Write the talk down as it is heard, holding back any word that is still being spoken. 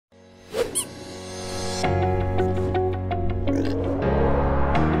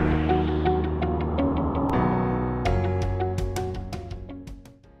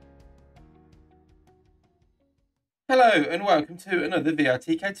Hello and welcome to another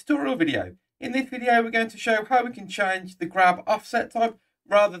VRTK tutorial video. In this video we're going to show how we can change the grab offset type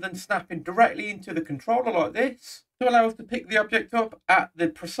rather than snapping directly into the controller like this to allow us to pick the object up at the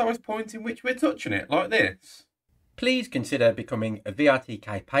precise point in which we're touching it like this. Please consider becoming a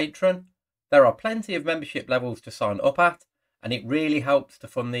VRTK patron. There are plenty of membership levels to sign up at and it really helps to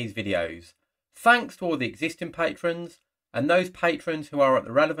fund these videos. Thanks to all the existing patrons and those patrons who are at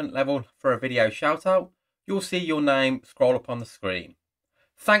the relevant level for a video shout out. You'll see your name scroll up on the screen.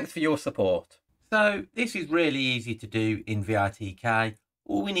 Thanks for your support. So this is really easy to do in VRTK.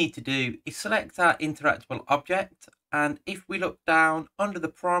 All we need to do is select our interactable object, and if we look down under the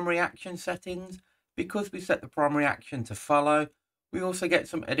primary action settings, because we set the primary action to follow, we also get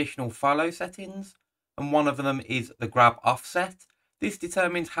some additional follow settings, and one of them is the grab offset. This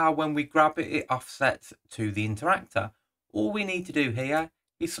determines how when we grab it, it offsets to the interactor. All we need to do here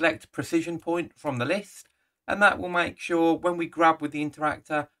is select precision point from the list, and that will make sure when we grab with the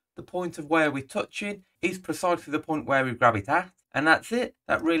interactor, the point of where we're touching is precisely the point where we grab it at. And that's it.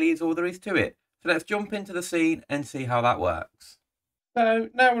 That really is all there is to it. So let's jump into the scene and see how that works. So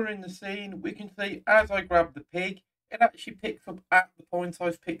now we're in the scene, we can see as I grab the pig, it actually picks up at the point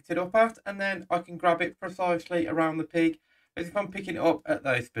I've picked it up at, and then I can grab it precisely around the pig as if I'm picking it up at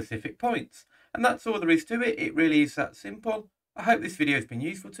those specific points. And that's all there is to it. It really is that simple. I hope this video has been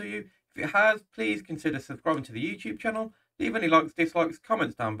useful to you. If it has, please consider subscribing to the YouTube channel. Leave any likes, dislikes,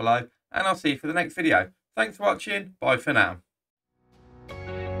 comments down below, and I'll see you for the next video. Thanks for watching. Bye for now.